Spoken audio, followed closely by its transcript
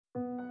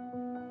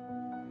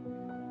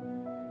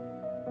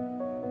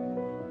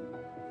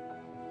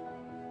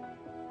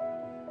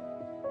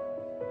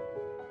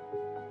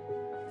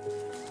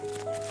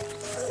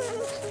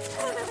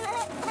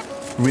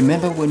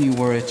Remember when you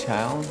were a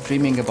child,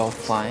 dreaming about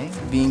flying,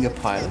 being a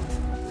pilot?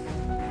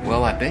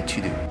 Well, I bet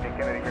you do.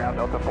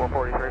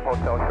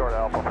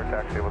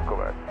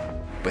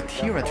 But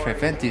here at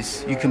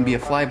Frequentis, you can be a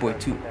flyboy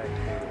too.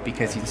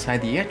 Because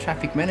inside the Air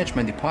Traffic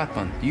Management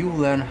Department, you will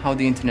learn how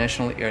the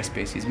international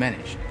airspace is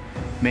managed.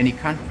 Many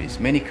countries,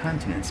 many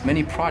continents,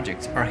 many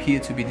projects are here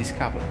to be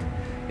discovered.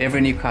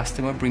 Every new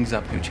customer brings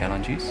up new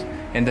challenges,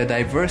 and the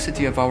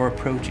diversity of our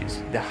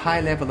approaches, the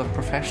high level of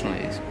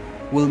professionalism,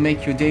 will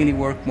make your daily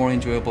work more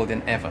enjoyable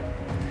than ever.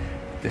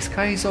 The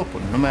sky is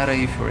open, no matter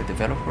if you're a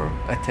developer,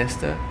 a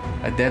tester,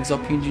 a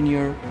DevOps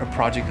engineer, a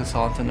project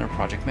consultant, or a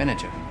project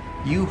manager.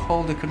 You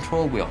hold the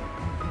control wheel.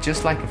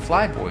 Just like a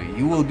flyboy,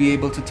 you will be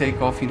able to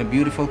take off in a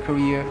beautiful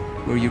career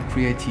where your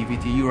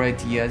creativity, your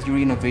ideas, your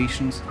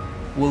innovations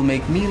will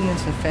make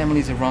millions of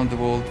families around the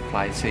world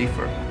fly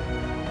safer.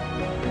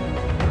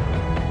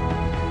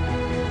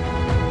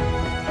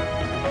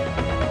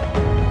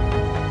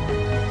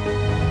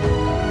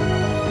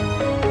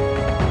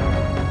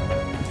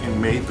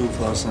 In May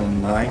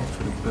 2009,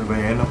 the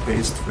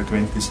Vienna-based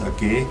Frequentis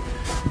AG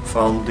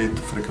founded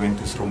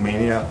Frequentis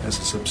Romania as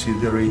a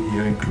subsidiary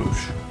here in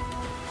Cluj.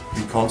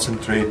 We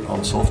concentrate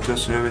on software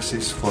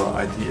services for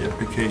IT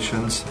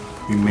applications.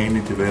 We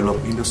mainly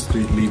develop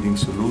industry-leading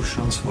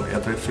solutions for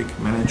air traffic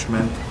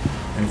management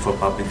and for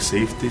public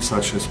safety,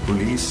 such as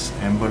police,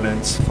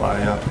 ambulance,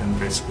 fire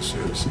and rescue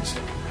services.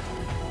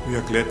 We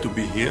are glad to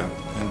be here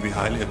and we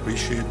highly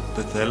appreciate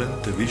the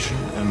talent, the vision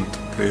and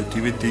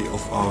creativity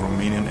of our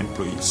Romanian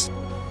employees.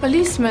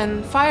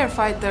 Policemen,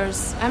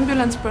 firefighters,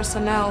 ambulance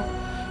personnel,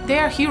 they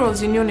are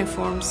heroes in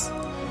uniforms.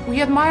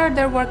 We admire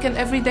their work and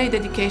everyday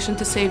dedication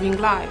to saving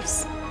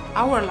lives.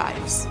 Our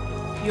lives,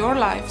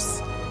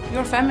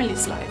 your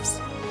family's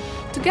lives.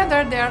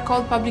 Together they are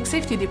called Public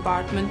Safety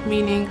Department,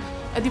 meaning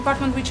a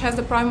department which has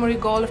the primary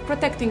goal of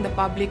protecting the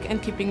public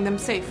and keeping them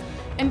safe.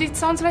 And it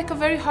sounds like a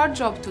very hard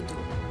job to do.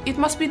 It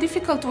must be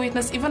difficult to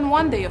witness even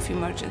one day of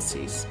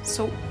emergencies.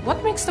 So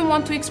what makes them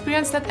want to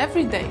experience that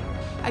every day?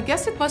 I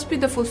guess it must be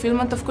the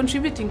fulfillment of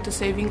contributing to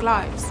saving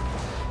lives.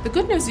 The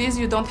good news is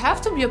you don't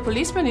have to be a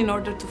policeman in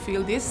order to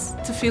feel this,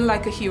 to feel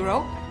like a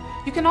hero.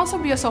 You can also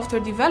be a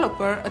software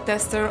developer, a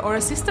tester or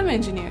a system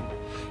engineer.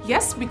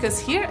 Yes, because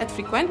here at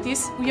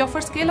Frequentis we offer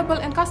scalable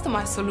and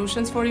customized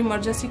solutions for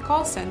emergency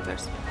call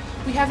centers.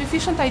 We have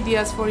efficient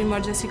ideas for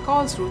emergency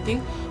calls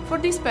routing, for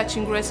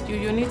dispatching rescue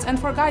units and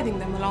for guiding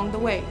them along the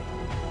way.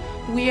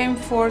 We aim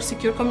for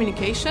secure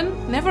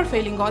communication, never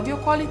failing audio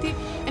quality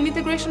and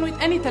integration with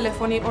any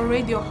telephony or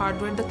radio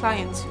hardware the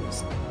clients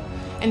use.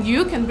 And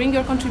you can bring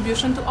your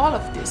contribution to all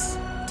of this,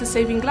 to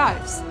saving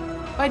lives,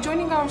 by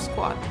joining our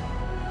squad.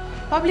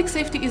 Public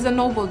safety is a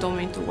noble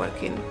domain to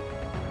work in.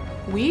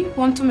 We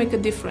want to make a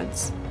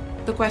difference.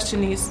 The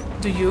question is,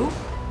 do you?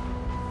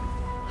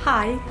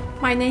 Hi,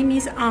 my name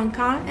is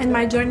Anka and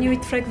my journey with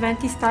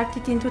Frequentis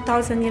started in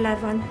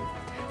 2011.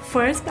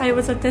 First, I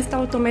was a test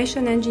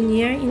automation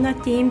engineer in a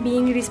team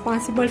being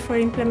responsible for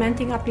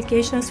implementing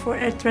applications for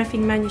air traffic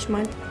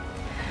management.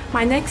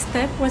 My next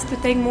step was to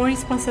take more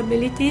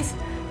responsibilities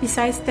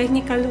besides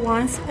technical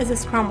ones as a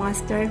Scrum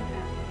Master.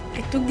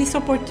 I took this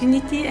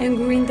opportunity and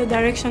grew in the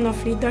direction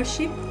of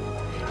leadership.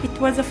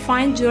 It was a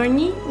fine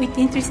journey with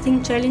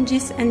interesting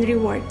challenges and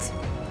rewards.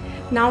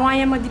 Now I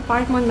am a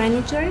department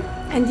manager,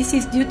 and this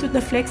is due to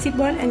the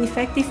flexible and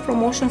effective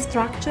promotion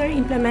structure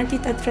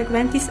implemented at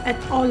Frequentis at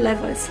all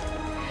levels.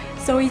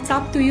 So it's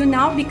up to you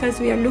now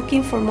because we are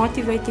looking for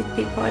motivated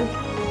people.